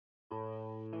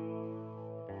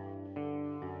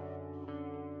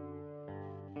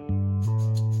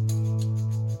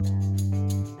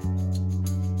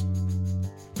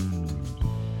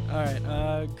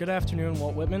Good afternoon,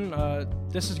 Walt Whitman.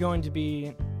 This is going to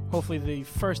be hopefully the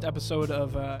first episode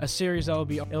of a series that'll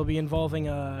be involving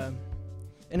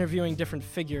interviewing different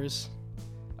figures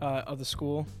of the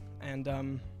school. And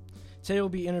today we'll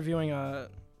be interviewing a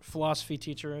philosophy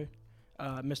teacher,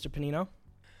 Mr. Pennino.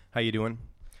 How you doing?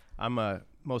 I'm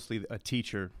mostly a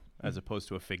teacher as opposed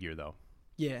to a figure, though.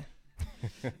 Yeah.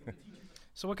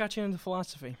 So what got you into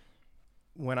philosophy?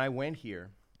 When I went here,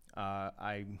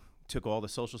 I took all the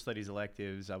social studies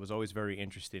electives. I was always very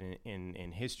interested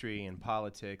in history and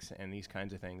politics and these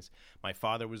kinds of things. My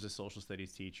father was a social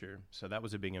studies teacher, so that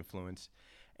was a big influence.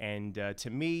 And to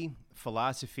me,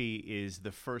 philosophy is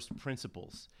the first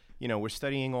principles. You know, we're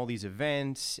studying all these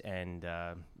events and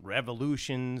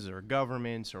revolutions or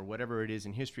governments or whatever it is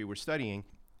in history we're studying.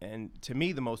 And to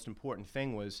me, the most important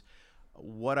thing was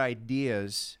what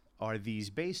ideas are these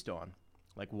based on?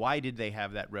 Like, why did they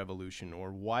have that revolution,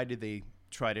 or why did they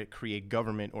try to create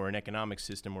government or an economic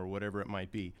system or whatever it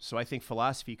might be? So I think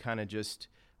philosophy kind of just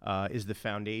is the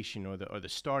foundation or the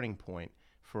starting point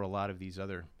for a lot of these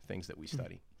other things that we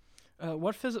study.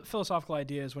 What philosophical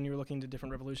ideas, when you were looking into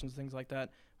different revolutions, things like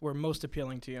that, were most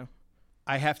appealing to you?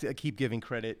 I have to keep giving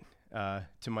credit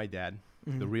to my dad,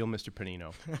 the real Mr.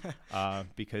 Pennino,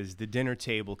 because the dinner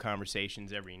table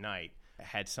conversations every night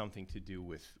had something to do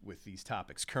with these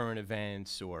topics, current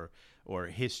events or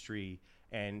history,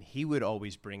 and he would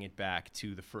always bring it back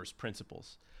to the first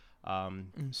principles.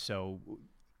 So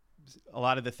a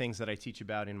lot of the things that I teach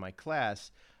about in my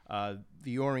class,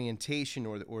 the orientation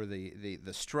or the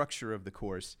structure of the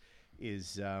course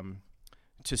is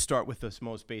to start with the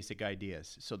most basic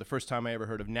ideas. So the first time I ever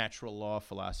heard of natural law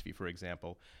philosophy, for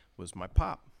example, was my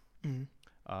pop. And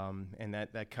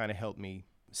that kind of helped me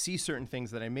see certain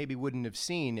things that I maybe wouldn't have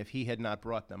seen if he had not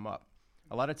brought them up.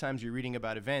 A lot of times you're reading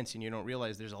about events and you don't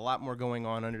realize there's a lot more going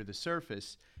on under the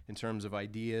surface in terms of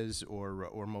ideas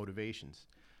or motivations.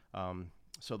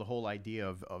 So the whole idea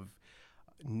of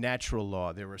natural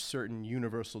law, there were certain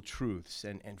universal truths,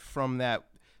 and from that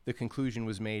the conclusion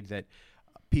was made that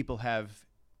people have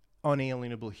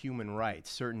unalienable human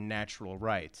rights, certain natural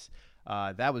rights.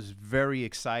 That was very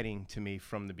exciting to me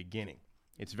from the beginning.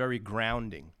 It's very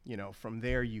grounding. You know, from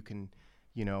there you can,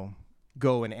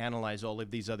 go and analyze all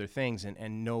of these other things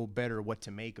and know better what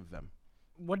to make of them.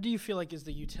 What do you feel like is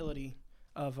the utility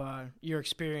of your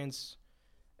experience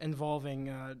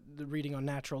involving the reading on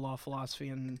natural law philosophy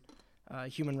and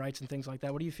human rights and things like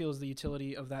that? What do you feel is the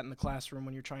utility of that in the classroom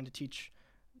when you're trying to teach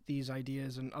these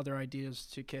ideas and other ideas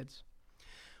to kids?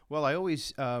 Well, I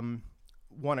always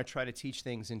want to try to teach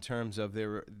things in terms of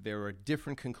there are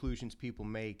different conclusions people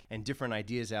make and different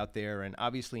ideas out there, and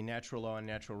obviously natural law and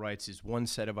natural rights is one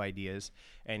set of ideas,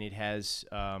 and it has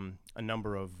a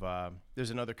number of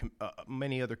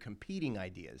many other competing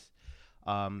ideas.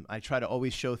 I try to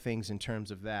always show things in terms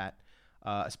of that,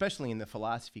 especially in the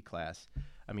philosophy class.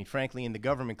 I mean, frankly, in the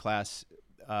government class,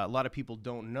 a lot of people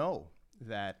don't know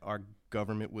that our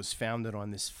government was founded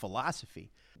on this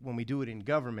philosophy. When we do it in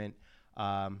government,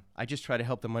 I just try to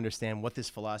help them understand what this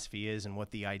philosophy is and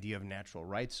what the idea of natural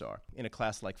rights are. In a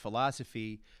class like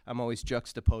philosophy, I'm always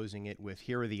juxtaposing it with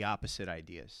here are the opposite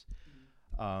ideas.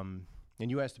 And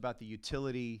you asked about the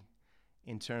utility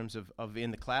in terms of in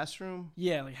the classroom?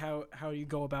 Yeah, like how you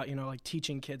go about, like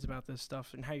teaching kids about this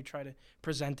stuff and how you try to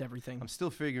present everything. I'm still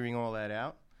figuring all that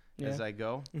out as I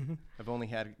go. I've only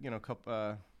had, a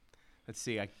couple, let's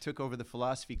see, I took over the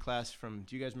philosophy class from,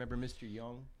 do you guys remember Mr.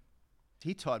 Young?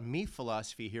 He taught me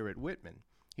philosophy here at Whitman.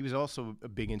 He was also a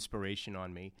big inspiration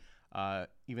on me,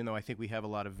 even though I think we have a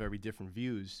lot of very different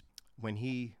views. When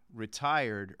he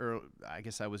retired, I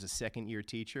guess I was a second-year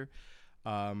teacher,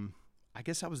 I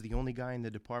guess I was the only guy in the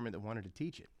department that wanted to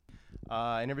teach it.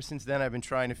 And ever since then, I've been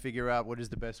trying to figure out what is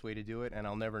the best way to do it, and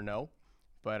I'll never know,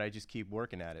 but I just keep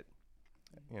working at it.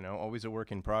 Always a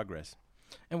work in progress.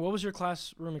 And what was your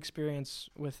classroom experience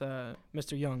with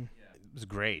Mr. Young? It was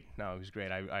great. No, it was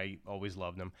great. I always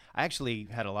loved them. I actually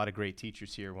had a lot of great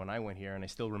teachers here when I went here, and I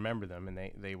still remember them, and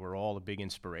they were all a big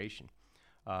inspiration,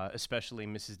 especially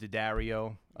Mrs.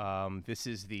 Daddario. This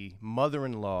is the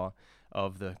mother-in-law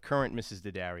of the current Mrs.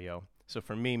 Daddario. So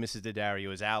for me, Mrs.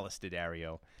 Daddario is Alice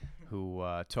Daddario, who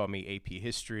taught me AP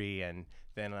history, and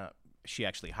then she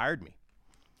actually hired me.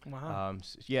 Wow.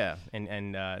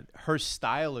 And her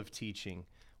style of teaching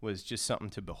was just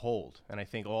something to behold. And I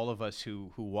think all of us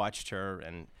who watched her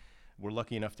and were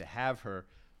lucky enough to have her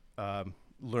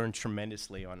learned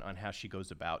tremendously on how she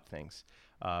goes about things.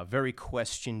 Very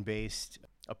question-based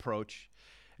approach.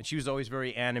 And she was always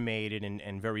very animated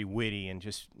and very witty, and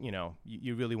just,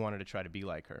 you really wanted to try to be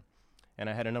like her. And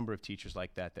I had a number of teachers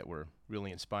like that were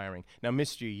really inspiring. Now,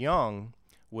 Mr. Young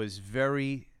was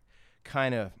very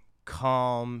kind of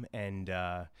calm and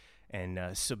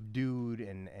subdued,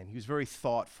 and he was very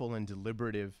thoughtful and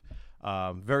deliberative,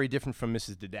 very different from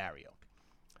Mrs. Daddario.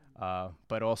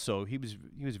 But also, he was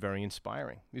very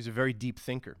inspiring. He was a very deep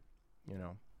thinker, you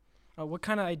know. What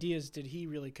kind of ideas did he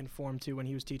really conform to when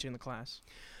he was teaching the class?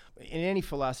 In any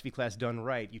philosophy class done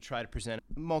right, you try to present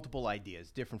multiple ideas,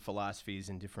 different philosophies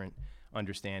and different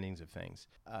understandings of things.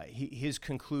 His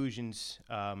conclusions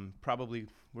probably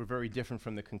were very different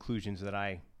from the conclusions that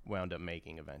I wound up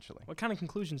making eventually. What kind of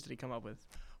conclusions did he come up with?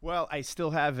 Well, I still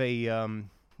have a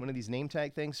one of these name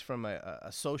tag things from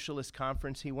a socialist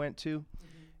conference he went to.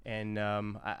 And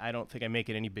I don't think I make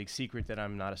it any big secret that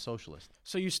I'm not a socialist.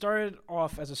 So you started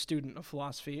off as a student of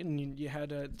philosophy, and you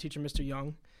had a teacher, Mr.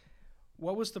 Young.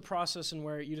 What was the process in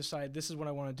where you decided, this is what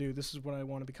I want to do, this is what I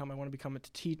want to become? I want to become a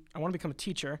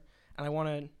teacher, and I want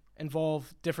to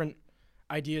involve different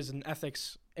ideas and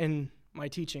ethics in my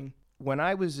teaching. When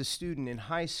I was a student in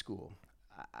high school,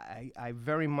 I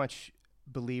very much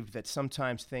believed that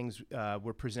sometimes things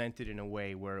were presented in a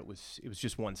way where it was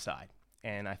just one side.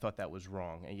 And I thought that was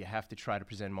wrong. And you have to try to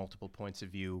present multiple points of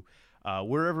view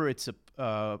wherever it's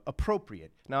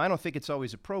appropriate. Now, I don't think it's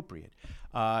always appropriate.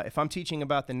 If I'm teaching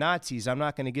about the Nazis, I'm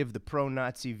not going to give the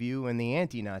pro-Nazi view and the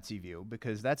anti-Nazi view,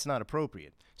 because that's not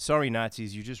appropriate. Sorry,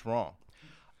 Nazis, you're just wrong.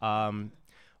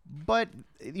 But,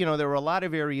 you know, there are a lot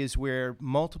of areas where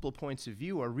multiple points of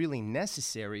view are really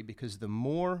necessary, because the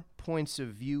more points of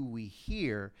view we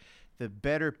hear, the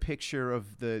better picture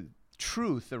of the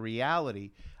truth, the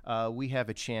reality, we have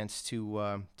a chance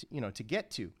to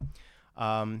get to.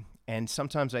 And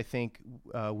sometimes I think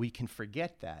we can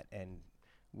forget that, and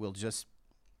we'll just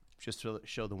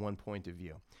show the one point of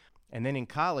view. And then in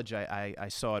college, I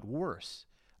saw it worse,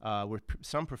 where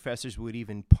some professors would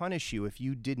even punish you if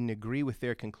you didn't agree with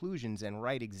their conclusions and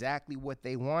write exactly what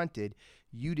they wanted.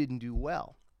 You didn't do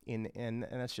well, and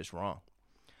that's just wrong,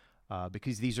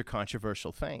 because these are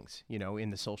controversial things, you know,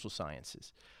 in the social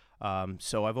sciences.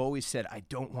 So I've always said, I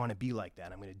don't want to be like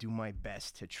that. I'm going to do my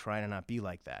best to try to not be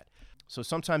like that. So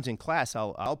sometimes in class,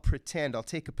 I'll pretend, I'll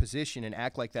take a position and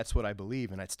act like that's what I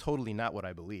believe, and that's totally not what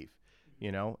I believe,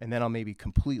 you know? And then I'll maybe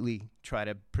completely try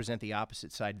to present the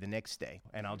opposite side the next day,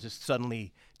 and I'll just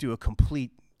suddenly do a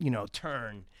complete,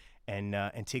 turn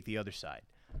and take the other side.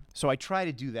 So I try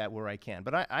to do that where I can.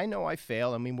 But I know I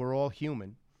fail. I mean, we're all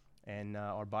human, and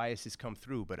our biases come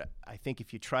through. But I think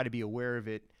if you try to be aware of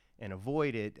it and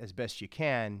avoid it as best you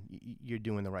can, you're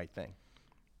doing the right thing.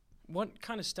 What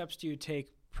kind of steps do you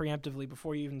take preemptively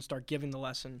before you even start giving the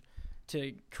lesson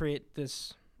to create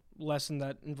this lesson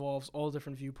that involves all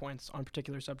different viewpoints on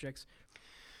particular subjects?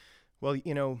 Well,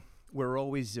 we're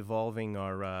always evolving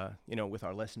our, with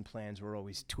our lesson plans. We're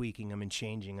always tweaking them and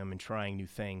changing them and trying new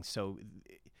things. So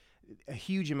a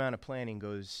huge amount of planning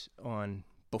goes on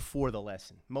before the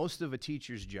lesson. Most of a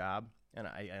teacher's job, and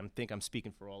I think I'm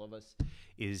speaking for all of us,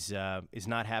 is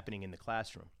not happening in the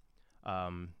classroom.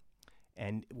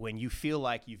 And when you feel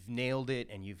like you've nailed it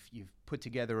and you've put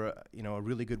together a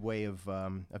really good way of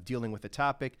dealing with the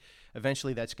topic,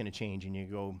 eventually that's going to change and you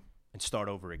go and start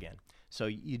over again. So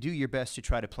you do your best to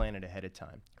try to plan it ahead of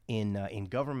time. In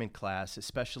government class,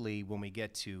 especially when we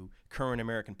get to current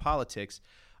American politics,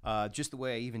 just the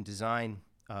way I even design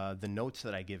the notes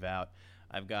that I give out,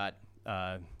 I've got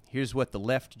here's what the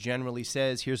left generally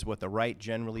says, here's what the right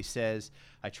generally says.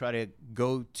 I try to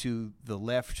go to the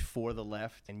left for the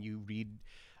left, and you read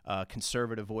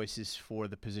conservative voices for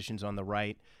the positions on the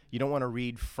right. You don't want to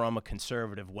read from a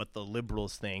conservative what the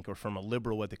liberals think, or from a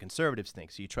liberal what the conservatives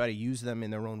think. So you try to use them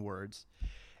in their own words,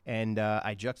 and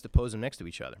I juxtapose them next to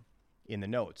each other in the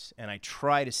notes. And I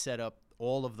try to set up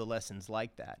all of the lessons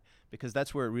like that, because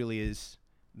that's where it really is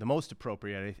the most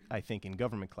appropriate, I think, in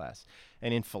government class.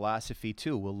 And in philosophy,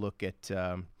 too, we'll look at,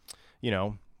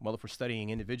 if we're studying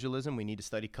individualism, we need to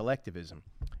study collectivism.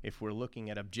 If we're looking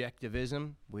at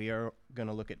objectivism, we are going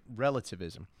to look at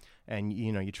relativism. And,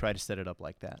 you try to set it up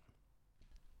like that.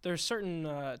 There are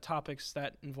certain topics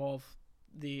that involve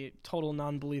the total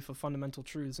non-belief of fundamental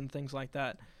truths and things like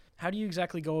that. How do you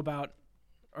exactly go about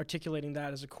articulating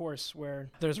that as a course where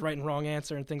there's right and wrong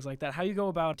answer and things like that? How do you go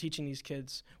about teaching these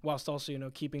kids whilst also,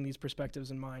 keeping these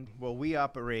perspectives in mind? Well, we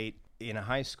operate in a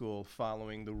high school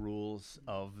following the rules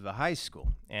of the high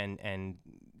school. And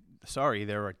sorry,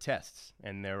 there are tests,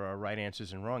 and there are right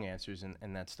answers and wrong answers,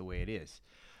 and that's the way it is.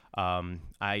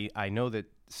 I know that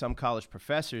some college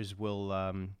professors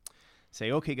will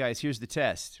say, okay, guys, here's the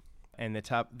test. And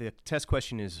the test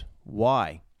question is,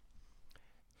 why?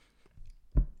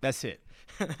 That's it.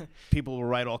 People will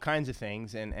write all kinds of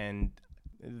things, and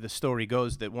the story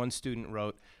goes that one student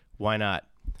wrote, why not?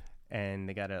 And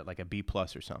they got a B+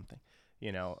 or something.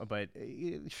 But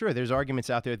sure, there's arguments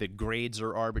out there that grades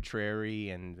are arbitrary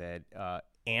and that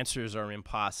answers are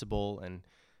impossible, and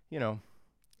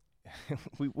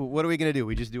what are we going to do?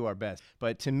 We just do our best.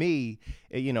 But to me,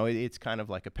 it's kind of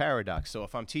like a paradox. So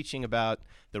if I'm teaching about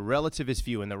the relativist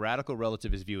view, and the radical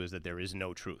relativist view is that there is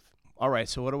no truth. All right,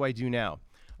 so what do I do now?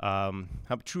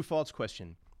 True-false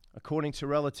question. According to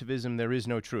relativism, there is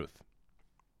no truth.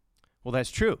 Well,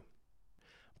 that's true.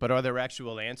 But are there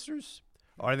actual answers?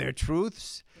 Are there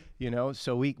truths?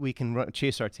 So we can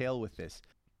chase our tail with this.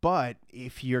 But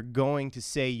if you're going to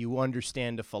say you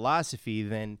understand a philosophy,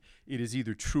 then it is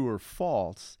either true or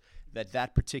false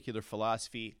that particular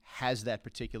philosophy has that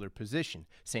particular position.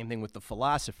 Same thing with the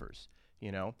philosophers.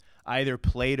 Either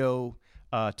Plato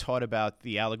taught about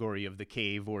the allegory of the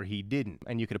cave or he didn't.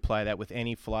 And you could apply that with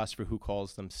any philosopher who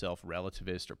calls themselves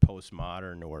relativist or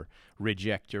postmodern or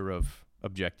rejecter of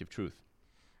objective truth.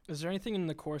 Is there anything in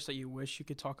the course that you wish you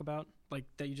could talk about, like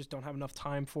that you just don't have enough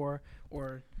time for,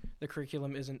 or the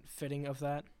curriculum isn't fitting of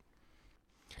that?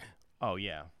 Oh,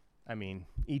 yeah. I mean,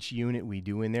 each unit we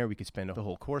do in there, we could spend the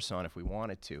whole course on if we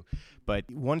wanted to.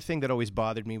 But one thing that always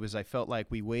bothered me was I felt like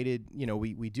we waited,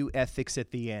 we do ethics at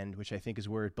the end, which I think is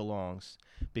where it belongs,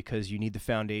 because you need the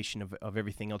foundation of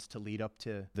everything else to lead up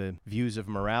to the views of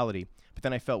morality. But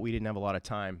then I felt we didn't have a lot of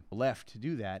time left to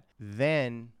do that.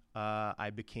 Then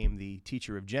I became the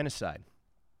teacher of genocide.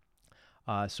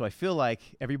 So I feel like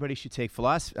everybody should take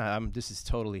philosophy. This is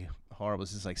totally horrible.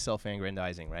 This is like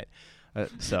self-aggrandizing, right?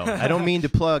 So I don't mean to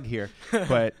plug here,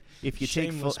 but if you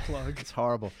Shameless plug. It's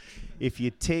horrible. If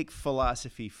you take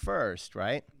philosophy first,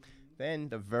 right, then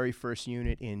the very first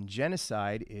unit in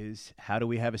genocide is how do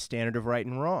we have a standard of right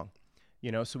and wrong?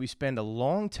 So we spend a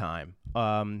long time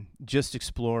just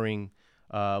exploring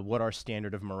what our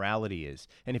standard of morality is.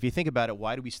 And if you think about it,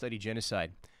 why do we study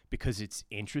genocide? Because it's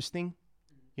interesting.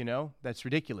 That's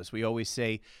ridiculous. We always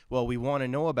say, well, we want to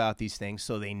know about these things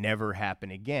so they never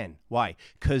happen again. Why?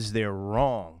 Because they're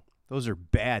wrong. Those are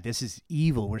bad. This is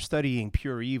evil. We're studying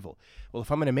pure evil. Well,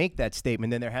 if I'm going to make that statement,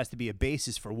 then there has to be a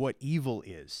basis for what evil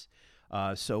is.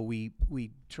 So we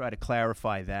try to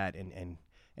clarify that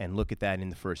and look at that in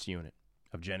the first unit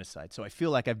of genocide. So I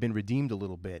feel like I've been redeemed a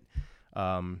little bit.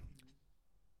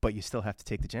 But you still have to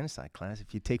take the genocide class.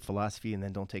 If you take philosophy and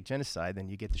then don't take genocide, then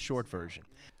you get the short version.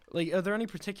 Like, are there any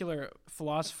particular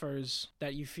philosophers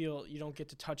that you feel you don't get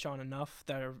to touch on enough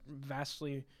that are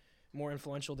vastly more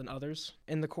influential than others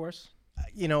in the course?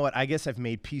 You know what? I guess I've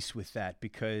made peace with that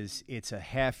because it's a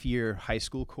half-year high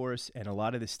school course, and a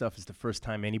lot of this stuff is the first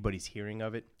time anybody's hearing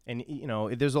of it. And,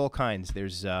 there's all kinds.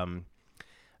 There's,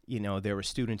 there are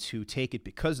students who take it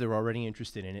because they're already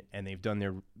interested in it, and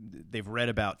they've read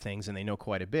about things, and they know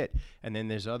quite a bit. And then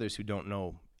there's others who don't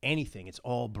know anything. It's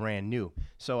all brand new.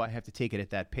 So I have to take it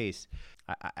at that pace.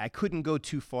 I couldn't go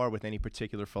too far with any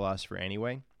particular philosopher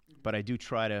anyway, but I do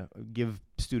try to give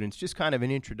students just kind of an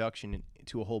introduction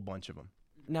to a whole bunch of them.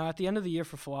 Now, at the end of the year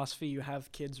for philosophy, you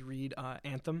have kids read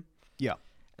Anthem. Yeah.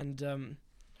 And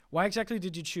why exactly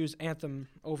did you choose Anthem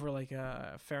over like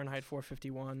Fahrenheit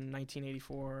 451,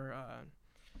 1984,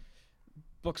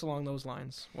 books along those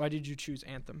lines? Why did you choose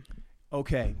Anthem?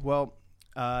 Okay, well,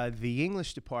 the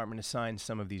English department assigned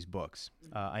some of these books.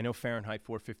 I know Fahrenheit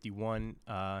 451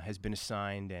 has been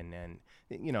assigned, and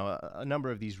a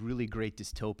number of these really great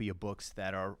dystopia books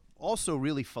that are also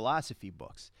really philosophy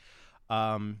books.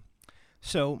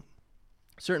 So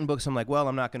certain books I'm like, well,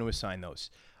 I'm not going to assign those.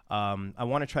 I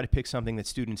want to try to pick something that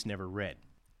students never read.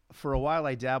 For a while,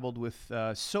 I dabbled with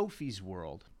Sophie's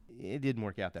World. It didn't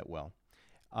work out that well.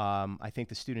 I think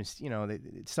the students,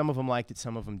 some of them liked it,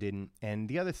 some of them didn't. And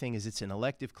the other thing is it's an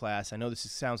elective class. I know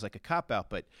sounds like a cop-out,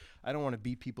 but I don't want to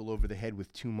beat people over the head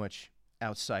with too much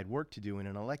outside work to do in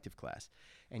an elective class.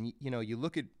 And, you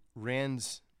look at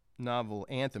Rand's novel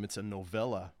Anthem. It's a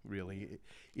novella, really.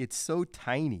 It's so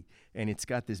tiny, and it's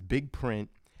got this big print,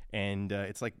 and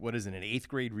it's like, what is it, an 8th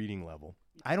grade reading level.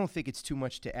 I don't think it's too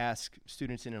much to ask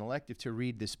students in an elective to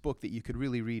read this book that you could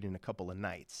really read in a couple of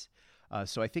nights.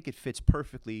 So I think it fits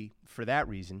perfectly for that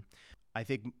reason. I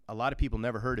think a lot of people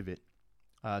never heard of it.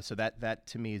 So that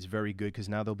to me is very good because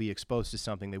now they'll be exposed to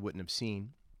something they wouldn't have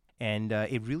seen. And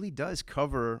it really does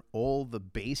cover all the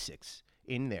basics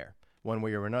in there one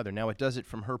way or another. Now, it does it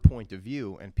from her point of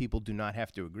view, and people do not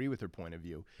have to agree with her point of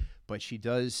view. But she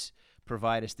does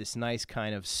provide us this nice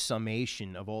kind of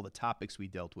summation of all the topics we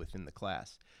dealt with in the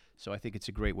class. So I think it's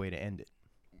a great way to end it.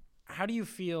 How do you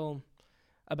feel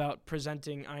about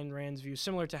presenting Ayn Rand's view,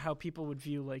 similar to how people would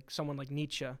view like someone like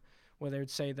Nietzsche, where they would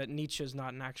say that Nietzsche is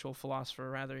not an actual philosopher,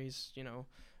 rather he's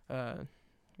a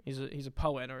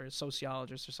poet or a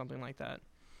sociologist or something like that?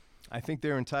 I think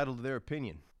they're entitled to their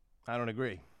opinion. I don't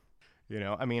agree.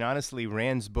 I mean, honestly,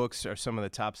 Rand's books are some of the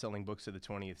top-selling books of the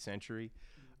 20th century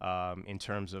in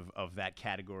terms of that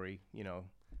category,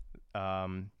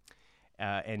 and,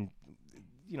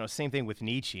 same thing with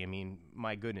Nietzsche. I mean,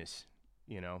 my goodness,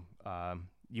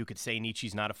 you could say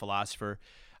Nietzsche's not a philosopher.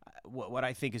 What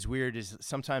I think is weird is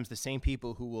sometimes the same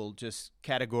people who will just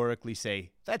categorically say,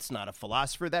 that's not a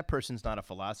philosopher, that person's not a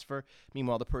philosopher.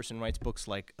 Meanwhile, the person writes books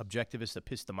like Objectivist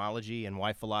Epistemology and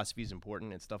Why Philosophy is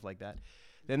Important and stuff like that.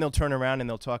 Then they'll turn around and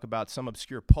they'll talk about some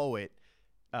obscure poet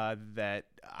that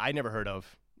I never heard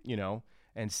of,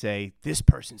 and say, this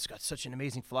person's got such an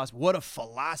amazing philosophy. What a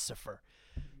philosopher.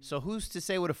 So who's to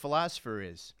say what a philosopher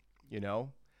is,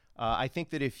 I think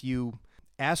that if you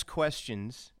ask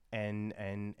questions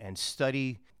and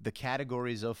study the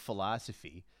categories of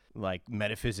philosophy, like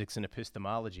metaphysics and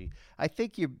epistemology, I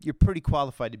think you're pretty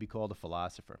qualified to be called a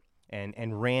philosopher.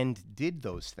 And Rand did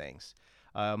those things.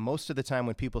 Most of the time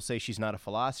when people say she's not a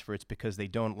philosopher, it's because they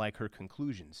don't like her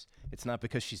conclusions. It's not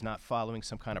because she's not following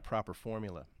some kind of proper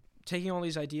formula. Taking all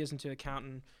these ideas into account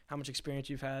and how much experience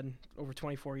you've had over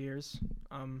 24 years,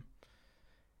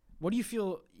 what do you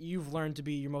feel you've learned to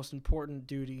be your most important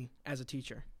duty as a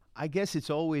teacher? I guess it's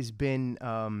always been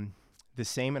the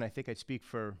same, and I think I speak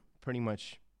for pretty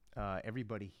much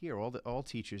everybody here. All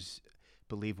teachers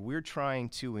believe we're trying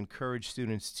to encourage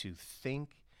students to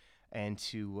think and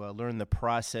to learn the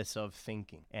process of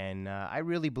thinking. And I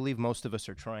really believe most of us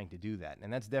are trying to do that,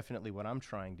 and that's definitely what I'm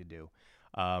trying to do.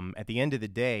 At the end of the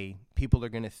day, people are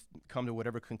going to come to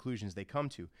whatever conclusions they come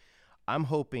to. I'm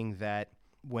hoping that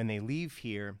when they leave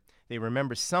here, they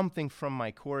remember something from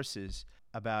my courses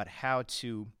about how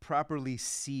to properly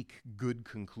seek good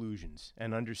conclusions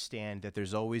and understand that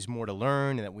there's always more to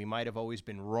learn and that we might have always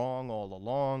been wrong all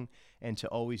along, and to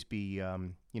always be,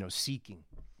 seeking.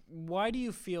 Why do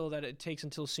you feel that it takes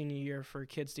until senior year for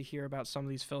kids to hear about some of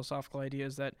these philosophical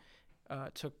ideas that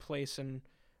took place and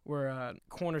were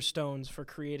cornerstones for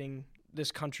creating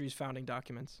this country's founding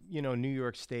documents? New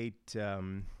York State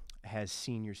has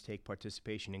seniors take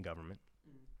participation in government.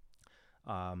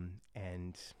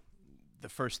 And the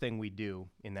first thing we do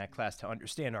in that class to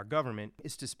understand our government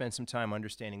is to spend some time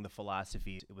understanding the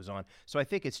philosophy it was on. So I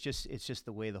think it's just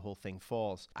the way the whole thing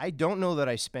falls. I don't know that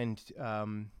I spend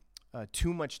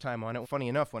too much time on it. Funny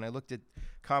enough, when I looked at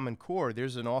Common Core,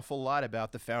 there's an awful lot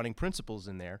about the founding principles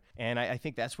in there. And I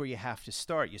think that's where you have to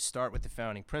start. You start with the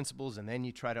founding principles, and then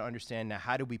you try to understand, now,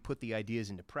 how do we put the ideas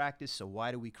into practice? So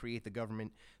why do we create the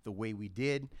government the way we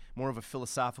did? More of a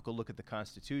philosophical look at the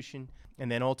Constitution. And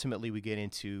then ultimately we get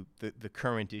into the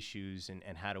current issues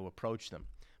and how to approach them.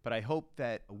 But I hope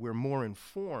that we're more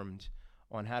informed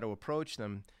on how to approach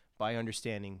them by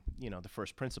understanding, the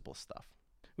first principle stuff.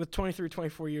 With 23,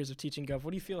 24 years of teaching Gov,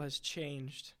 what do you feel has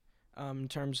changed in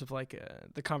terms of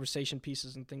the conversation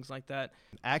pieces and things like that?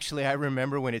 Actually, I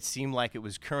remember when it seemed like it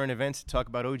was current events to talk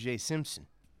about O.J. Simpson.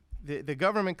 The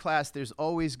government class, there's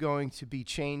always going to be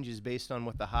changes based on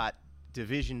what the hot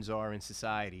divisions are in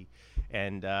society.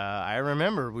 And I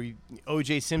remember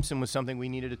O.J. Simpson was something we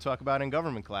needed to talk about in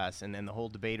government class, and then the whole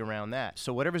debate around that.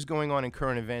 So whatever's going on in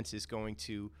current events is going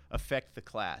to affect the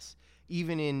class,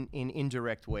 even in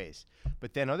indirect ways.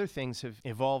 But then other things have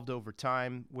evolved over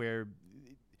time where,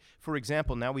 for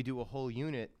example, now we do a whole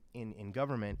unit in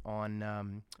government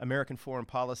on American foreign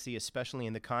policy, especially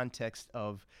in the context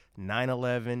of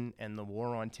 9/11 and the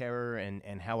war on terror,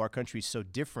 and how our country is so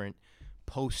different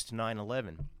post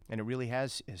 9/11. And it really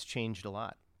has changed a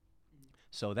lot.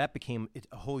 So that became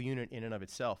a whole unit in and of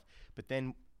itself. But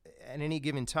then at any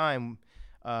given time,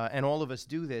 and all of us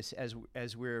do this as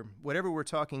whatever we're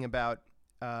talking about,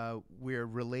 we're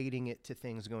relating it to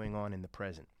things going on in the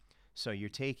present. So you're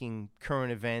taking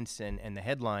current events and the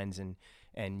headlines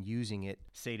and using it,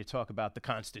 say, to talk about the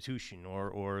Constitution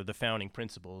or the founding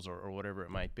principles or whatever it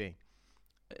might be.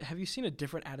 Have you seen a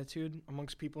different attitude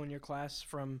amongst people in your class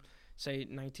from, say,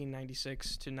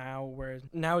 1996 to now, where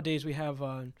nowadays we have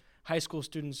high school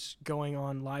students going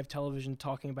on live television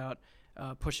talking about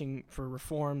pushing for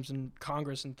reforms in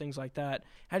Congress and things like that?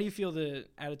 How do you feel the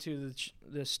attitude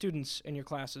of the students in your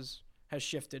classes has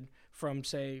shifted from,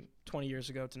 say, 20 years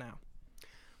ago to now?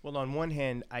 Well, on one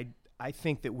hand, I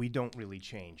think that we don't really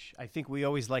change. I think we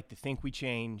always like to think we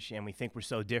change, and we think we're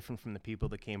so different from the people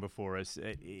that came before us.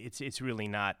 It's really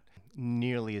not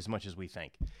nearly as much as we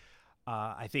think.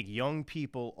 I think young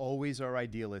people always are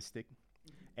idealistic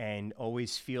and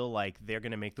always feel like they're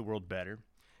going to make the world better.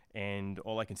 And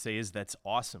all I can say is that's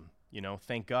awesome.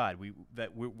 Thank God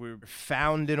we're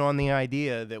founded on the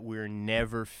idea that we're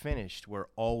never finished. We're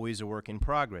always a work in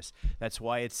progress. That's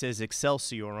why it says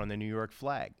Excelsior on the New York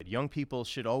flag. Young people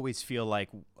should always feel like,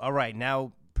 all right,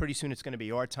 now pretty soon it's going to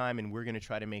be our time, and we're going to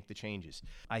try to make the changes.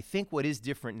 I think what is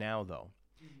different now, though,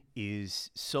 is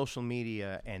social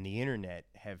media and the internet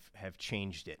have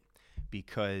changed it,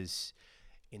 because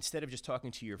instead of just talking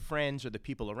to your friends or the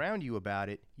people around you about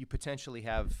it, you potentially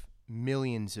have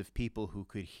millions of people who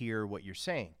could hear what you're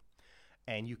saying.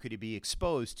 And you could be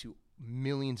exposed to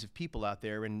millions of people out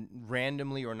there, and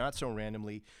randomly or not so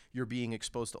randomly, you're being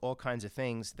exposed to all kinds of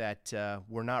things that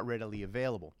were not readily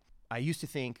available. I used to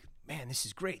think, man, this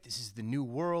is great. This is the new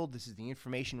world. This is the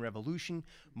information revolution.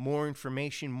 More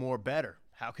information, more better.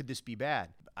 How could this be bad?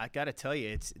 I got to tell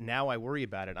you, now I worry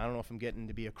about it. I don't know if I'm getting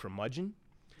to be a curmudgeon,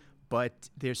 but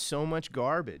there's so much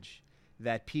garbage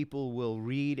that people will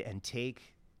read and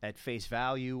take at face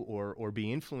value or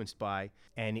be influenced by,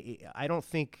 and I don't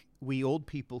think we old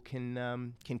people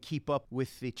can keep up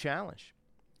with the challenge.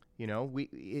 You know,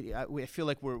 I feel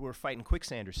like we're fighting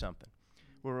quicksand or something.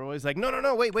 We're always like,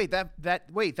 no, wait,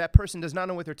 that person does not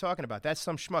know what they're talking about. That's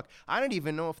some schmuck. I don't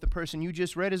even know if the person you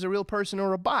just read is a real person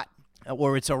or a bot,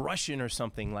 or it's a Russian or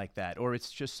something like that, or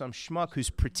it's just some schmuck who's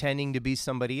pretending to be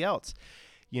somebody else.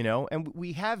 You know, and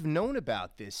we have known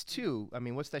about this too. I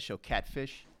mean, what's that show,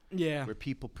 Catfish? Yeah. Where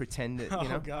people pretend that,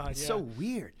 Oh, God, it's yeah. so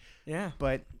weird. Yeah.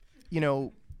 But, you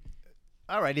know,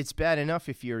 all right, it's bad enough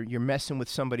if you're messing with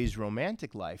somebody's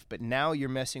romantic life, but now you're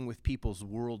messing with people's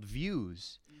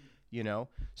worldviews, you know?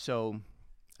 So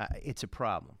it's a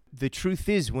problem. The truth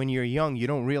is, when you're young, you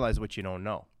don't realize what you don't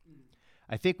know.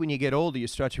 I think when you get older, you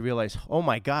start to realize, oh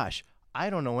my gosh, I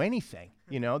don't know anything.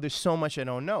 You know, there's so much I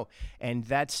don't know. And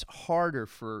that's harder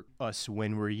for us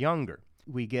when we're younger.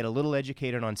 We get a little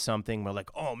educated on something. We're like,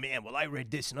 oh, man, well, I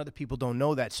read this and other people don't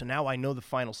know that, so now I know the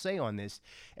final say on this.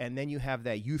 And then you have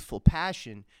that youthful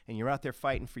passion, and you're out there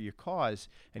fighting for your cause,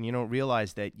 and you don't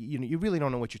realize that you really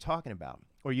don't know what you're talking about,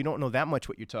 or you don't know that much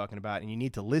what you're talking about, and you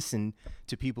need to listen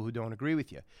to people who don't agree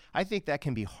with you. I think that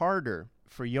can be harder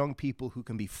for young people who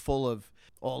can be full of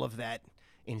all of that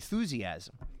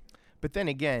enthusiasm. But then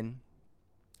again,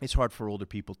 it's hard for older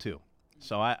people, too.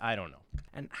 So I don't know.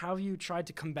 And how have you tried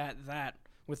to combat that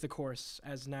with the course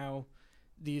as now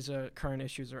these current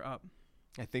issues are up?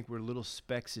 I think we're little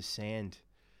specks of sand,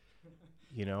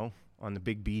 you know, on the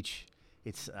big beach.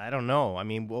 I don't know. I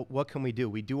mean, what can we do?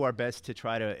 We do our best to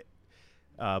try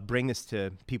to bring this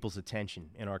to people's attention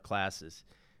in our classes.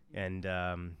 And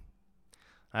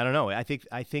I don't know. I think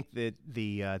that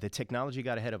the technology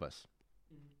got ahead of us.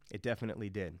 It definitely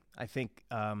did. I think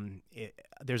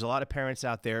there's a lot of parents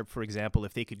out there, for example,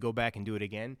 if they could go back and do it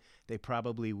again, they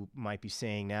probably might be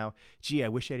saying now, gee, I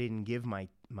wish I didn't give my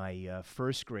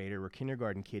first grader or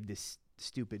kindergarten kid this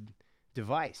stupid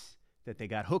device that they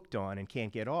got hooked on and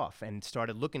can't get off, and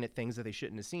started looking at things that they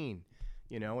shouldn't have seen,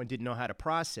 you know, and didn't know how to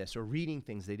process, or reading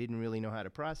things they didn't really know how to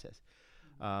process.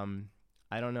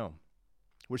 I don't know.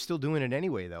 We're still doing it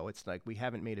anyway, though. It's like we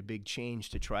haven't made a big change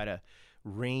to try to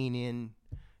rein in,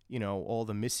 you know, all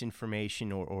the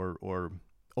misinformation or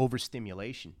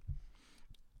overstimulation.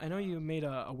 I know you made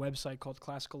a website called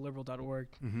classicalliberal.org.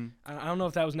 Mm-hmm. I don't know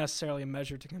if that was necessarily a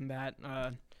measure to combat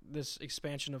this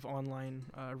expansion of online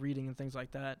reading and things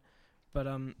like that, but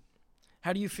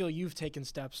how do you feel you've taken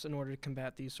steps in order to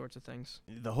combat these sorts of things?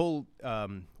 The whole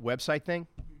website thing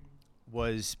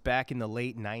was back in the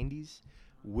late 90s.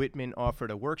 Whitman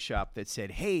offered a workshop that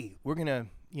said, hey, we're going to,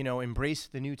 you know, embrace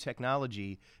the new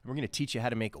technology, and we're going to teach you how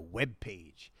to make a web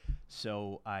page.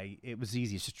 So it was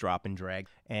easy, just drop and drag.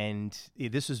 And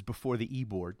this was before the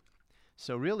e-board.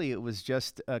 So really it was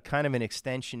just kind of an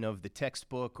extension of the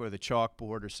textbook or the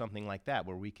chalkboard or something like that,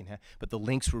 where we can have, but the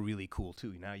links were really cool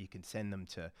too. Now you can send them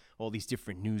to all these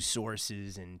different news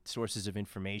sources and sources of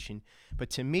information. But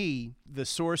to me, the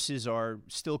sources are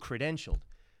still credentialed.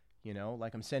 You know,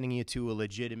 like I'm sending you to a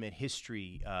legitimate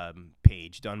history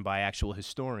page done by actual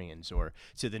historians, or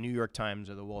to the New York Times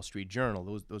or the Wall Street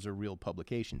Journal. Those are real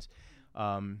publications.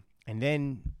 And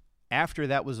then after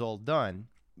that was all done,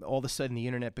 all of a sudden the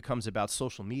internet becomes about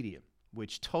social media,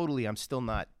 which totally I'm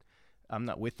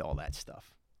not with all that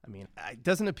stuff. I mean, it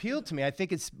doesn't appeal to me. I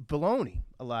think it's baloney,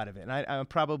 a lot of it. And I'm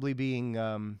probably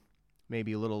being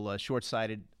maybe a little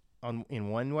short-sighted in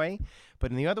one way,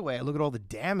 but in the other way, I look at all the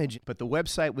damage. But the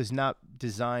website was not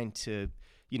designed to,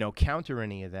 you know, counter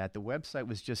any of that. The website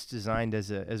was just designed as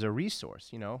a resource.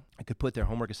 You know, I could put their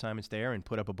homework assignments there and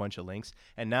put up a bunch of links.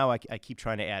 And now I keep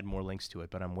trying to add more links to it,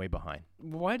 but I'm way behind.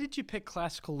 Why did you pick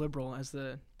Classical Liberal as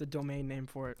the domain name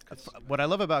for it? What I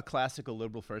love about Classical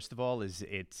Liberal, first of all, is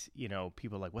it's, you know,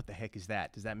 people are like, what the heck is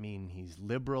that? Does that mean he's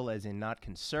liberal as in not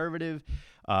conservative?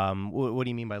 What do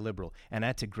you mean by liberal? And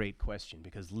that's a great question,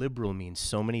 because liberal means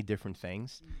so many different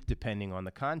things depending on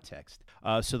the context.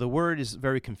 So the word is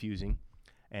very confusing.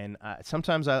 And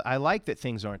sometimes I like that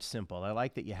things aren't simple. I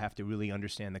like that you have to really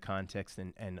understand the context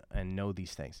and know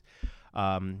these things.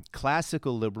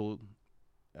 Classical liberal,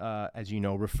 as you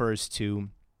know, refers to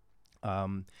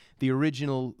the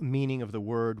original meaning of the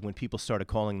word when people started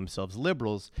calling themselves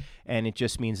liberals, and it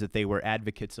just means that they were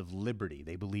advocates of liberty.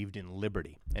 They believed in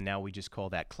liberty, and now we just call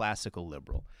that classical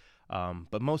liberal.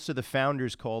 But most of the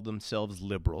founders called themselves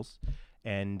liberals,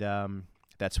 and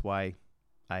that's why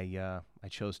I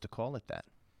chose to call it that.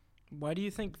 Why do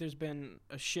you think there's been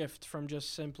a shift from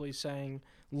just simply saying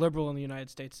liberal in the United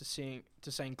States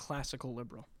to saying classical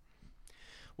liberal?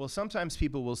 Well, sometimes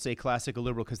people will say classical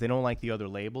liberal because they don't like the other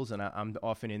labels, and I'm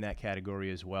often in that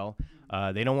category as well.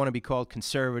 They don't want to be called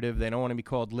conservative. They don't want to be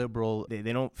called liberal. They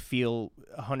don't feel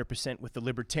 100% with the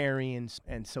libertarians,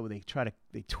 and so they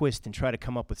twist and try to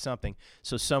come up with something.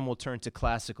 So some will turn to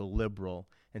classical liberal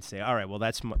and say, all right, well,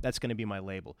 that's going to be my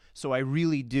label. So I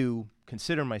really do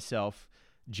consider myself,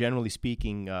 generally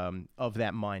speaking, of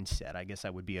that mindset. I guess I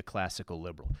would be a classical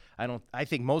liberal. I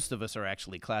think most of us are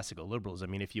actually classical liberals. I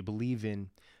mean, if you believe in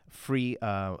free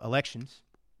elections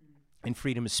and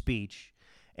freedom of speech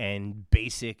and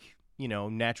basic,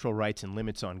 natural rights and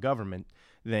limits on government,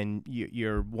 then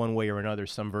you're one way or another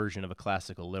some version of a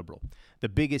classical liberal. The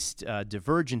biggest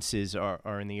divergences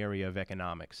are in the area of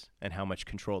economics and how much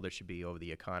control there should be over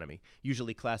the economy.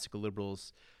 Usually classical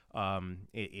liberals,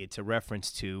 it's a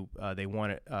reference to they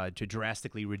want to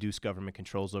drastically reduce government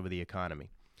controls over the economy.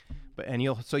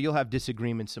 You'll have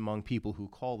disagreements among people who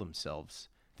call themselves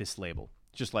this label,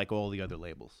 just like all the other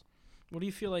labels.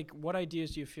 What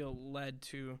ideas do you feel led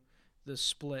to the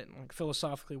split? Like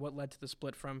philosophically, what led to the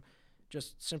split from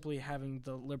just simply having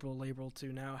the liberal label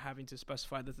to now having to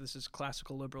specify that this is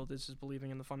classical liberal, this is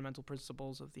believing in the fundamental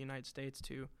principles of the United States,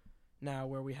 to now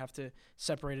where we have to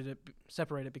separate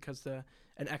it because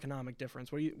an economic difference?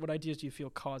 What ideas do you feel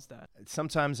caused that?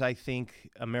 Sometimes I think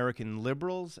American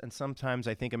liberals and sometimes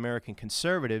I think American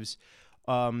conservatives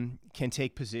can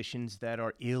take positions that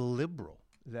are illiberal,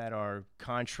 that are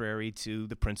contrary to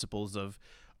the principles of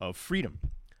freedom.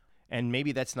 And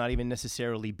maybe that's not even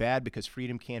necessarily bad because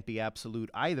freedom can't be absolute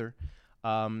either.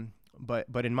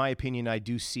 But in my opinion, I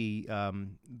do see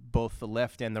both the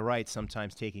left and the right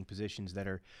sometimes taking positions that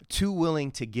are too willing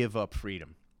to give up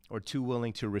freedom or too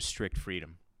willing to restrict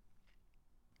freedom.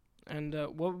 And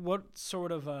what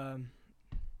sort of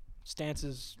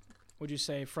stances would you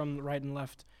say from the right and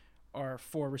left are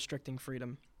for restricting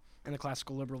freedom in the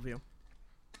classical liberal view?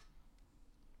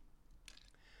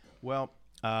 Well,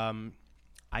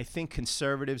 I think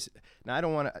conservatives. Now, I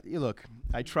don't want to look.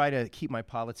 I try to keep my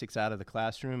politics out of the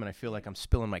classroom, and I feel like I'm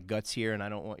spilling my guts here, and I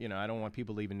don't want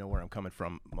people to even know where I'm coming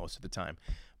from most of the time.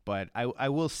 But I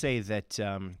will say that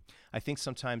I think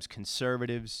sometimes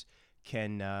conservatives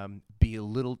can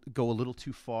go a little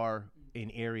too far in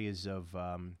areas of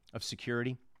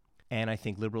security, and I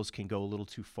think liberals can go a little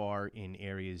too far in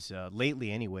areas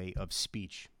lately anyway of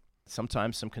speech.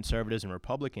 Sometimes some conservatives and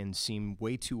Republicans seem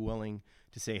way too willing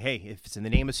to say, hey, if it's in the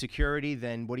name of security,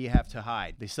 then what do you have to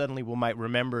hide? They suddenly might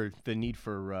remember the need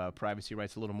for privacy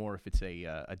rights a little more if it's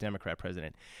a Democrat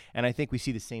president. And I think we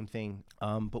see the same thing.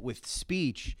 But with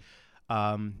speech,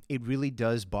 it really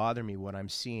does bother me what I'm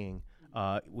seeing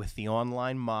with the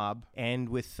online mob and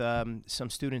with some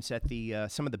students at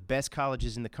some of the best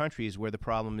colleges in the country is where the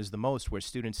problem is the most, where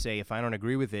students say, if I don't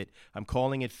agree with it, I'm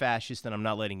calling it fascist and I'm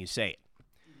not letting you say it.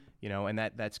 And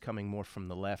that's coming more from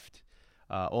the left,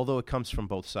 although it comes from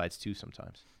both sides too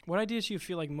sometimes. What ideas do you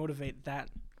feel like motivate that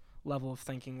level of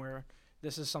thinking where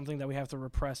this is something that we have to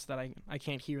repress, that I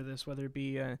can't hear this, whether it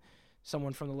be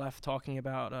someone from the left talking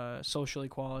about social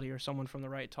equality or someone from the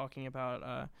right talking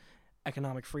about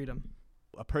economic freedom?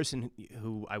 A person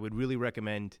who I would really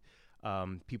recommend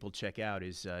people check out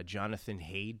is Jonathan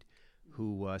Haidt,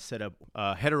 who set up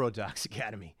Heterodox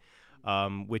Academy.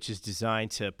 Which is designed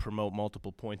to promote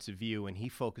multiple points of view, and he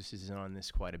focuses on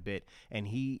this quite a bit. And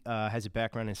he has a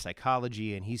background in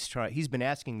psychology, and he's been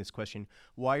asking this question: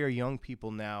 why are young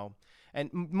people now? And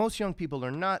most young people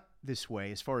are not this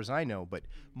way, as far as I know. But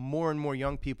more and more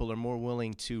young people are more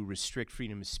willing to restrict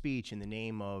freedom of speech in the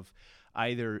name of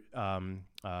either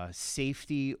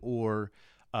safety or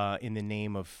in the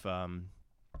name of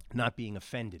not being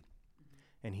offended.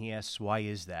 And he asks, why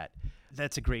is that?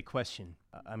 That's a great question.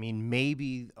 I mean,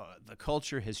 maybe the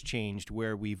culture has changed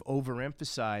where we've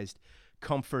overemphasized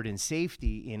comfort and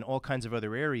safety in all kinds of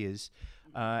other areas,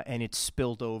 and it's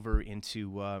spilled over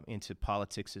into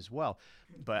politics as well.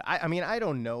 But I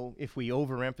don't know if we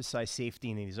overemphasize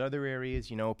safety in these other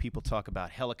areas. People talk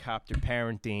about helicopter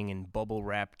parenting and bubble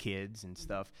wrap kids and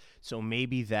stuff. So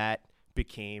maybe that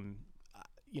became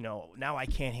now I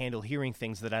can't handle hearing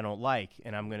things that I don't like,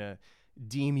 and I'm going to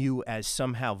deem you as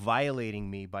somehow violating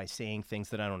me by saying things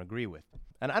that I don't agree with.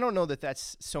 And I don't know that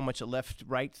that's so much a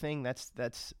left-right thing.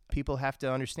 That's people have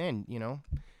to understand,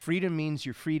 freedom means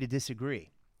you're free to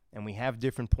disagree, and we have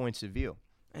different points of view.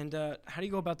 And how do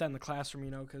you go about that in the classroom,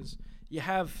 because you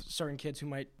have certain kids who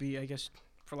might be, I guess,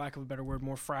 for lack of a better word,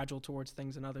 more fragile towards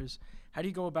things than others. How do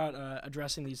you go about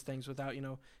addressing these things without,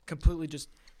 completely just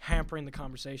hampering the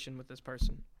conversation with this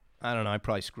person? I don't know. I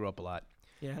probably screw up a lot.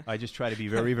 Yeah. I just try to be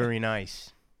very, very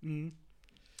nice.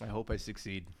 Mm-hmm. I hope I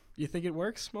succeed. You think it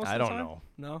works most of the time? I don't know.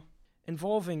 No?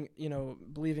 Involving,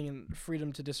 believing in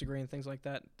freedom to disagree and things like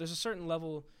that, there's a certain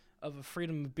level of a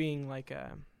freedom of being like,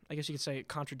 I guess you could say,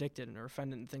 contradicted or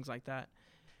offended and things like that.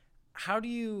 How do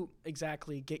you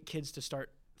exactly get kids to start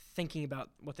thinking about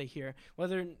what they hear,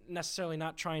 whether necessarily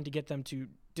not trying to get them to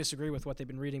disagree with what they've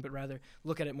been reading, but rather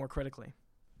look at it more critically?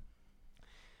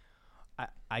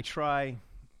 I try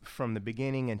from the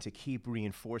beginning and to keep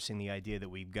reinforcing the idea that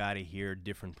we've got to hear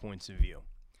different points of view.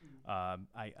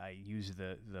 I use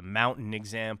the mountain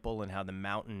example and how the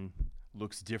mountain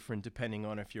looks different depending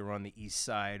on if you're on the east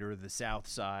side or the south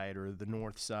side or the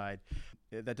north side.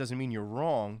 That doesn't mean you're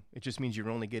wrong. It just means you're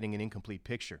only getting an incomplete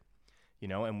picture,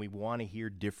 and we want to hear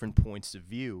different points of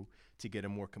view to get a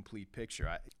more complete picture.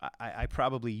 I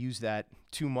probably use that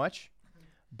too much,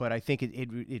 but I think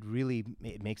it really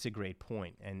makes a great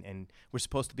point. And we're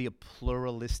supposed to be a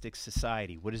pluralistic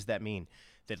society. What does that mean?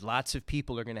 That lots of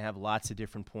people are going to have lots of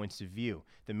different points of view.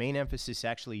 The main emphasis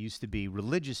actually used to be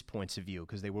religious points of view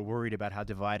because they were worried about how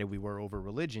divided we were over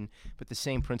religion, but the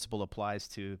same principle applies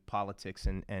to politics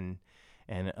and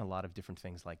a lot of different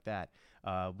things like that.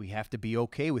 We have to be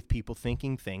okay with people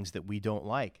thinking things that we don't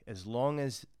like, as long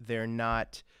as they're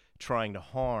not trying to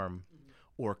harm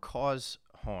or cause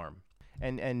harm.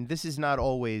 And this is not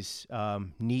always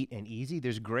neat and easy.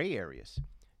 There's gray areas.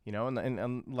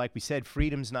 And like we said,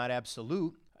 freedom's not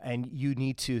absolute, and you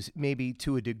need to, maybe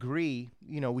to a degree,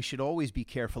 we should always be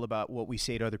careful about what we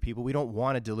say to other people. We don't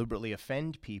want to deliberately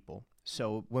offend people.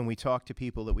 So when we talk to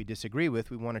people that we disagree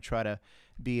with, we want to try to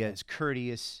be as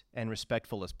courteous and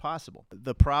respectful as possible.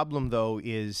 The problem, though,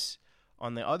 is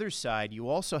on the other side, you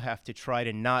also have to try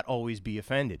to not always be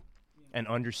offended. And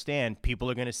understand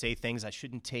people are going to say things. I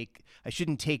shouldn't take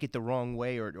it the wrong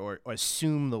way or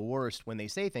assume the worst when they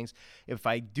say things. If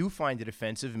I do find it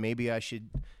offensive, maybe I should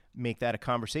make that a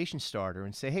conversation starter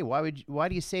and say, hey, why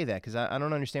do you say that? Because I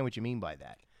don't understand what you mean by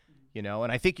that.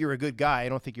 And I think you're a good guy. I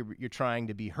don't think you're trying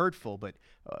to be hurtful, but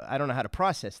I don't know how to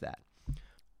process that.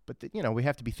 But we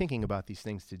have to be thinking about these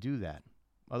things to do that.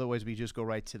 Otherwise, we just go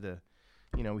right to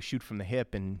we shoot from the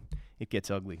hip and it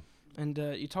gets ugly. And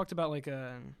you talked about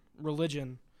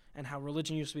religion and how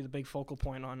religion used to be the big focal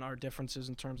point on our differences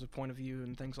in terms of point of view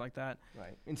and things like that.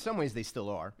 Right. In some ways, they still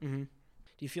are. Mm-hmm. Do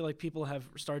you feel like people have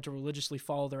started to religiously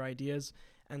follow their ideas,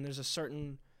 and there's a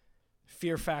certain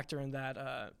fear factor in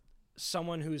that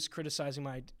someone who's criticizing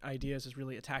my ideas is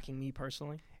really attacking me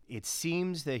personally? It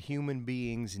seems that human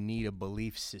beings need a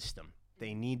belief system.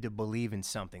 They need to believe in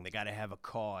something. They got to have a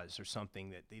cause or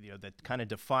something that that kind of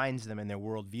defines them in their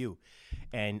worldview.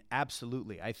 And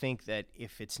absolutely, I think that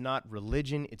if it's not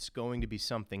religion, it's going to be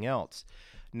something else.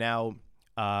 Now,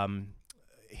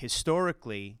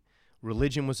 historically,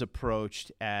 religion was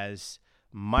approached as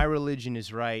my religion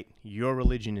is right, your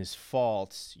religion is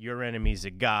false, your enemy's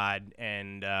a god,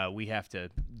 and we have to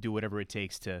do whatever it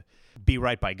takes to be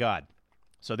right by God.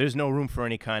 So there's no room for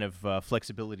any kind of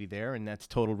flexibility there, and that's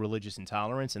total religious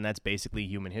intolerance, and that's basically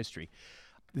human history.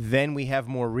 Then we have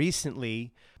more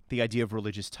recently the idea of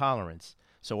religious tolerance.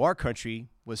 So our country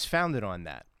was founded on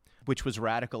that, which was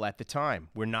radical at the time.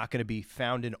 We're not going to be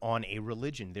founded on a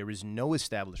religion. There is no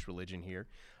established religion here,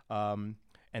 and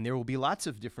there will be lots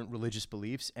of different religious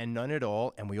beliefs and none at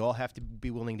all, and we all have to be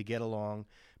willing to get along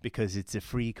because it's a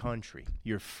free country.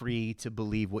 You're free to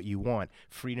believe what you want,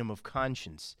 freedom of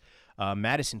conscience.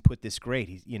 Madison put this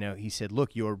great. He said,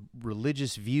 look, your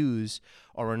religious views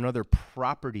are another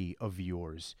property of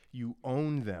yours. You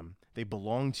own them. They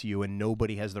belong to you, and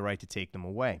nobody has the right to take them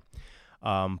away.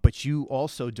 But you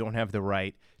also don't have the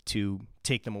right to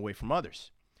take them away from others.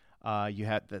 You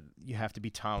have to be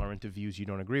tolerant of views you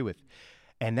don't agree with.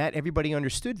 And that everybody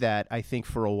understood that, I think,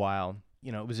 for a while.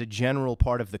 It was a general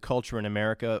part of the culture in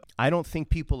America. I don't think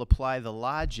people apply the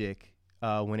logic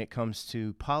when it comes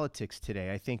to politics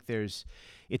today. I think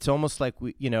it's almost like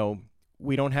we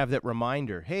don't have that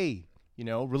reminder. Hey,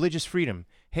 religious freedom.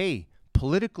 Hey,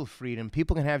 political freedom.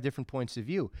 People can have different points of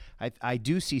view. I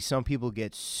do see some people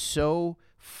get so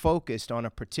focused on a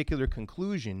particular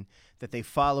conclusion that they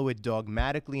follow it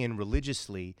dogmatically and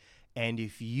religiously, And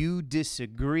if you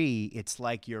disagree, it's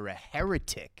like you're a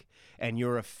heretic and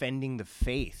you're offending the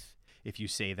faith if you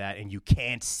say that, and you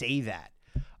can't say that.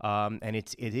 And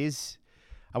it is,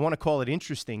 I want to call it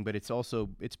interesting, but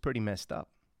it's pretty messed up.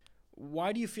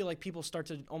 Why do you feel like people start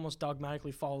to almost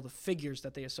dogmatically follow the figures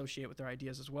that they associate with their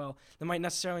ideas as well? They might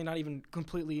necessarily not even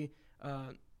completely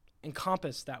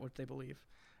encompass that what they believe.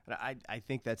 I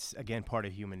think that's, again, part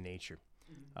of human nature.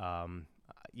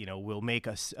 We'll make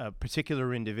a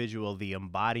particular individual the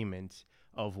embodiment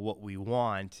of what we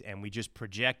want, and we just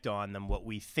project on them what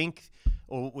we think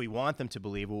or what we want them to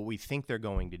believe or what we think they're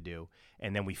going to do,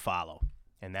 and then we follow.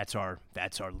 And that's our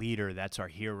leader, that's our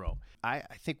hero. I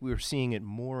think we're seeing it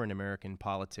more in American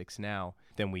politics now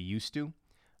than we used to.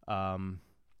 But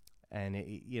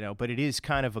it is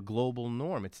kind of a global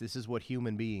norm. This is what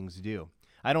human beings do.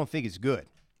 I don't think it's good.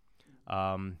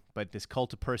 But this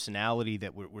cult of personality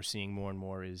that we're seeing more and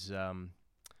more is, and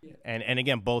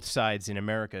again, both sides in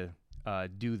America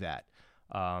do that.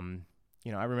 I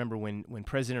remember when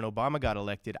President Obama got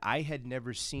elected, I had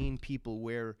never seen people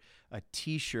wear a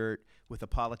T-shirt with a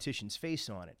politician's face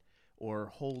on it or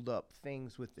hold up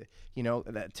things with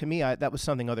that, to me, that was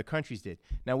something other countries did.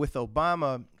 Now, with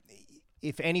Obama,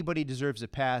 if anybody deserves a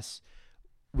pass,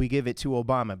 we give it to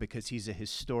Obama because he's a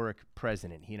historic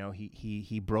president.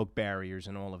 He broke barriers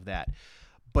and all of that.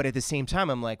 But at the same time,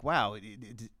 I'm like, wow,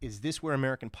 is this where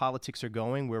American politics are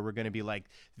going, where we're going to be like,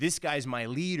 this guy's my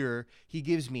leader, he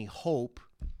gives me hope.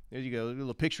 There you go, a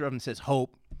little picture of him says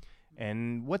hope.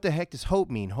 And what the heck does hope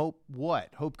mean? Hope what?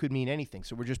 Hope could mean anything.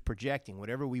 So we're just projecting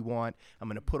whatever we want. I'm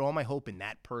going to put all my hope in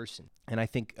that person. And I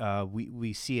think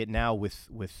we see it now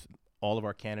with all of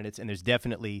our candidates, and there's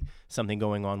definitely something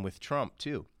going on with Trump,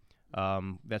 too.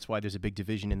 That's why there's a big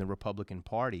division in the Republican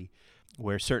Party,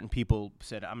 where certain people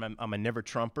said, I'm a never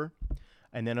Trumper,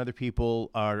 and then other people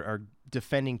are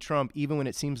defending Trump, even when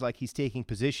it seems like he's taking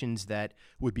positions that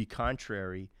would be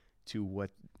contrary to what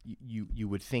you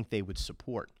would think they would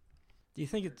support. Do you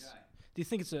think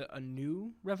it's a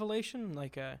new revelation?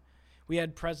 Like we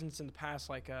had presidents in the past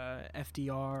like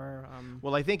FDR.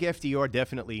 Well, I think FDR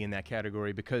definitely in that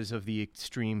category because of the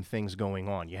extreme things going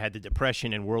on. You had the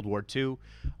Depression and World War II.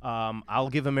 I'll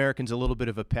give Americans a little bit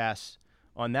of a pass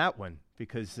on that one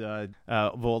because of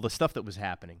all the stuff that was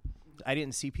happening. I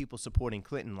didn't see people supporting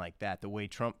Clinton like that, the way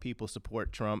Trump people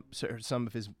support Trump, some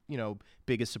of his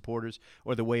biggest supporters,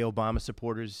 or the way Obama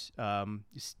supporters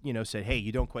said, hey,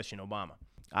 you don't question Obama.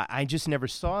 I just never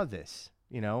saw this.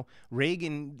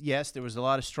 Reagan, yes, there was a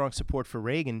lot of strong support for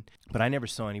Reagan, but I never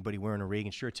saw anybody wearing a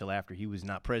Reagan shirt till after he was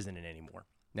not president anymore.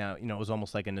 Now, it was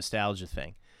almost like a nostalgia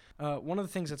thing. One of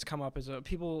the things that's come up is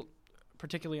people,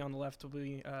 particularly on the left, will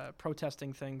be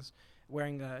protesting things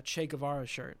wearing a Che Guevara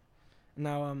shirt.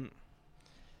 Now,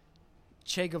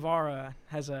 Che Guevara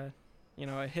has a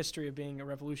history of being a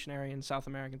revolutionary in South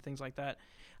America and things like that.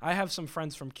 I have some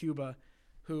friends from Cuba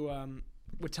who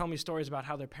would tell me stories about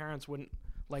how their parents wouldn't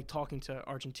like talking to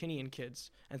Argentinian kids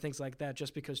and things like that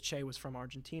just because Che was from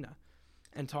Argentina,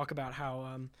 and talk about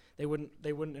how they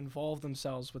wouldn't involve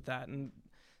themselves with that, and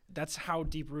that's how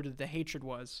deep-rooted the hatred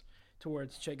was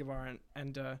towards Che Guevara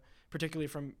and particularly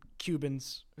from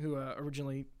Cubans who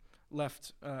originally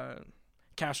left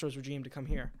Castro's regime to come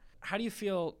here. How do you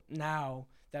feel now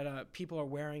that people are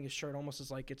wearing his shirt almost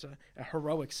as like it's a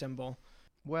heroic symbol?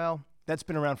 Well, that's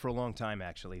been around for a long time,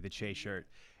 actually, the Che shirt.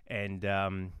 And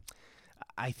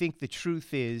I think the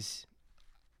truth is,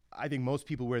 I think most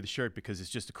people wear the shirt because it's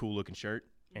just a cool-looking shirt,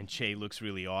 and Che looks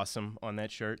really awesome on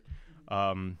that shirt.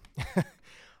 And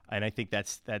I think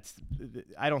that's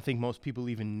I don't think most people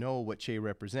even know what Che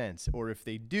represents. Or if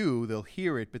they do, they'll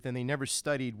hear it, but then they never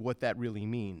studied what that really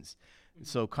means.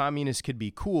 So communists could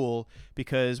be cool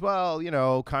because,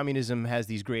 communism has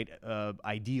these great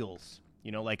ideals,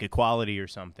 like equality or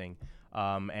something.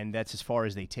 And that's as far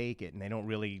as they take it, and they don't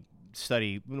really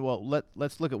study. Well,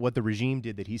 let's look at what the regime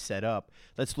did that he set up.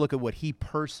 Let's look at what he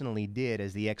personally did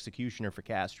as the executioner for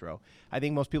Castro. I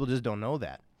think most people just don't know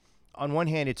that. On one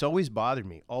hand, it's always bothered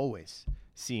me, always,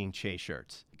 seeing Che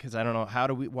shirts, because I don't know,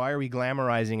 why are we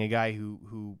glamorizing a guy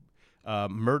who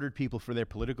murdered people for their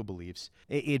political beliefs?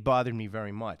 It bothered me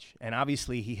very much. And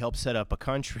obviously he helped set up a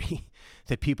country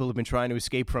that people have been trying to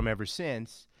escape from ever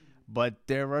since. But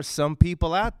there are some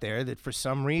people out there that for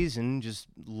some reason just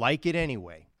like it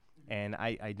anyway. And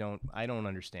I don't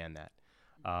understand that.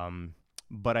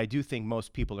 But I do think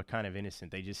most people are kind of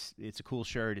innocent. It's a cool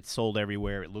shirt. It's sold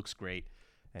everywhere. It looks great.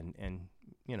 And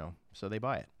so they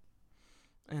buy it.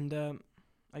 And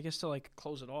I guess to like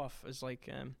close it off is like,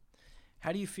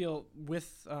 how do you feel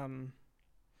with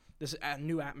this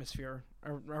new atmosphere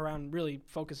around really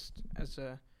focused as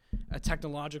a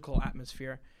technological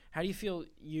atmosphere? How do you feel,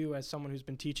 you as someone who's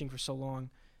been teaching for so long,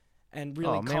 and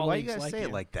really oh man, colleagues why you gotta like say you?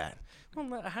 it like that?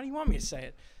 Well, how do you want me to say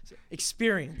it?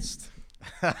 Experienced.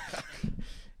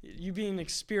 You being an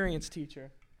experienced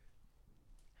teacher.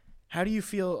 How do you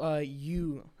feel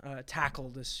you tackle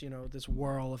this, this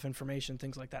whirl of information,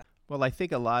 things like that? Well, I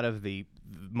think a lot of the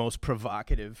most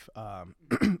provocative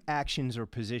actions or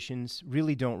positions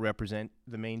really don't represent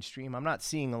the mainstream. I'm not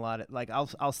seeing a lot of, like,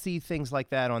 I'll see things like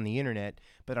that on the internet,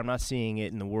 but I'm not seeing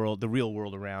it in the real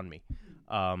world around me.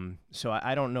 So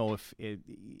I don't know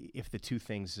if the two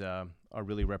things are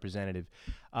really representative.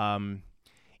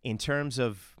 In terms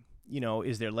of,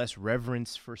 is there less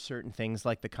reverence for certain things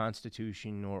like the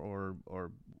Constitution or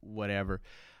whatever?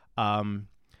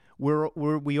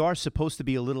 We are supposed to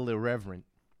be a little irreverent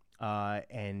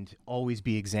and always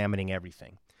be examining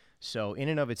everything. So in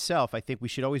and of itself, I think we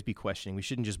should always be questioning. We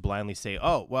shouldn't just blindly say,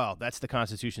 oh, well, that's the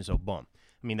Constitution, so boom.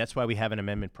 I mean, that's why we have an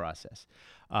amendment process.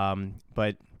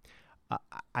 But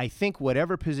I think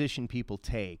whatever position people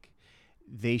take,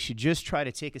 they should just try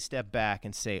to take a step back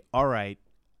and say, all right,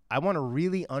 I want to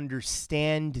really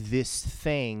understand this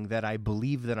thing that I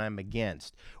believe that I'm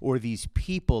against, or these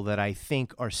people that I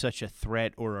think are such a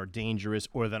threat or are dangerous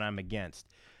or that I'm against,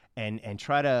 and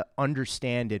try to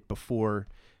understand it before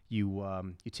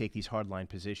you take these hardline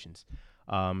positions,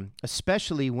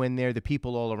 especially when they're the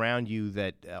people all around you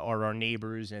that are our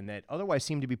neighbors and that otherwise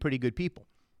seem to be pretty good people,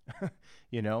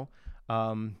 So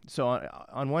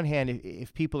on one hand,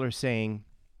 if people are saying,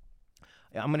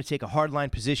 I'm going to take a hardline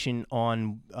position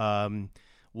on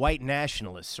white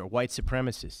nationalists or white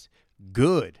supremacists,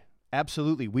 good.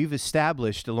 Absolutely. We've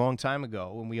established a long time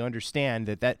ago, and we understand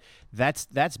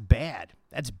that's bad.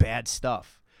 That's bad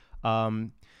stuff.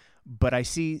 But I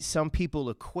see some people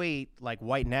equate, like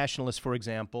white nationalists, for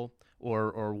example,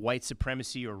 or white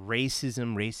supremacy or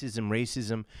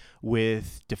racism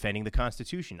with defending the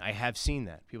Constitution. I have seen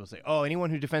that. People say, oh, anyone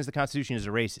who defends the Constitution is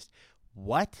a racist.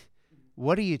 What?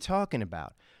 What are you talking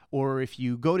about? Or if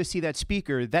you go to see that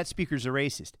speaker's a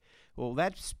racist. Well,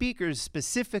 that speaker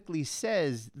specifically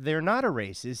says they're not a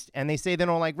racist, and they say they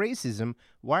don't like racism.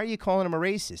 Why are you calling them a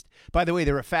racist? By the way,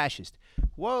 they're a fascist.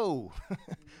 Whoa,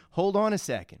 hold on a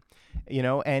second.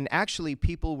 And actually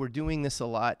people were doing this a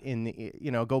lot in the,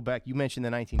 go back, you mentioned the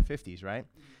 1950s, right?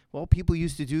 Well, people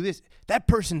used to do this. That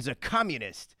person's a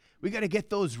communist. We got to get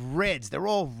those Reds. They're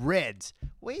all Reds.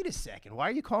 Wait a second. Why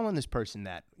are you calling this person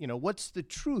that? What's the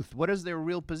truth? What is their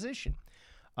real position?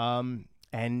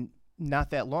 And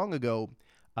not that long ago,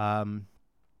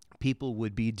 people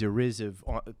would be derisive.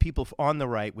 People on the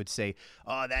right would say,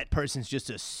 oh, that person's just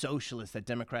a socialist. That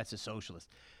Democrat's a socialist.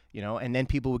 And then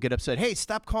people would get upset. Hey,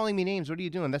 stop calling me names. What are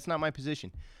you doing? That's not my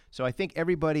position. So I think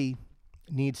everybody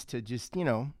needs to just,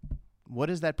 what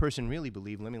does that person really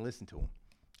believe? Let me listen to him.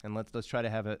 And let's try to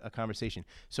have a conversation.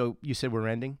 So you said we're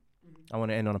ending? Mm-hmm. I want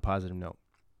to end on a positive note.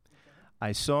 Okay.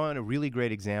 I saw a really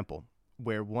great example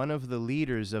where one of the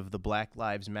leaders of the Black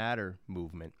Lives Matter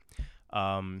movement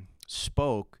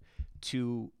spoke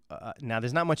to, now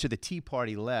there's not much of the Tea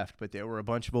Party left, but there were a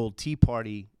bunch of old Tea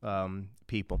Party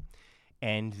people.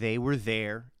 And they were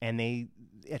there, and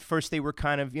at first they were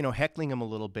kind of, heckling him a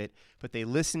little bit, but they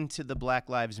listened to the Black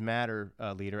Lives Matter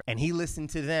leader, and he listened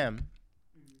to them.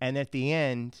 And at the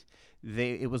end,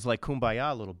 it was like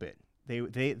kumbaya a little bit.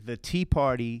 The Tea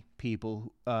Party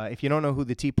people, if you don't know who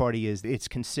the Tea Party is, it's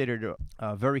considered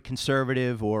a very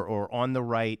conservative or on the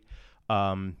right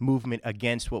movement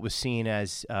against what was seen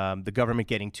as the government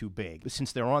getting too big.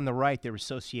 Since they're on the right, they're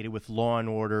associated with law and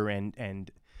order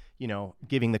and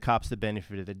giving the cops the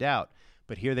benefit of the doubt.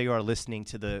 But here they are listening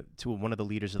to one of the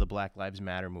leaders of the Black Lives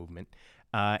Matter movement,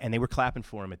 and they were clapping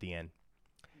for him at the end.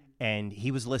 And he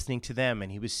was listening to them,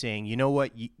 and he was saying, you know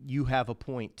what, you have a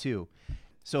point too.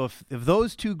 So if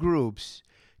those two groups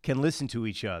can listen to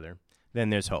each other, then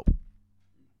there's hope.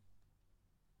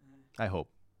 I hope.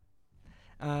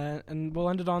 And we'll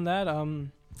end it on that.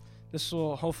 This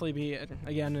will hopefully be,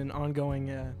 again, an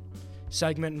ongoing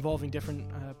segment involving different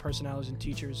personalities and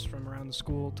teachers from around the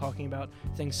school talking about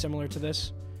things similar to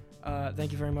this.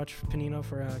 Thank you very much, Pennino,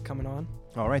 for coming on.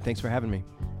 All right, thanks for having me.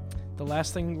 The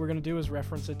last thing we're going to do is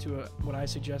reference it to what I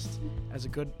suggest as a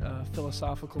good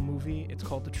philosophical movie. It's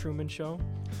called The Truman Show.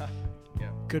 Yeah.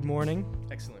 Good morning.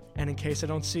 Excellent. And in case I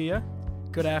don't see you,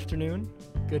 good afternoon,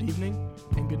 good evening,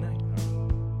 and good night.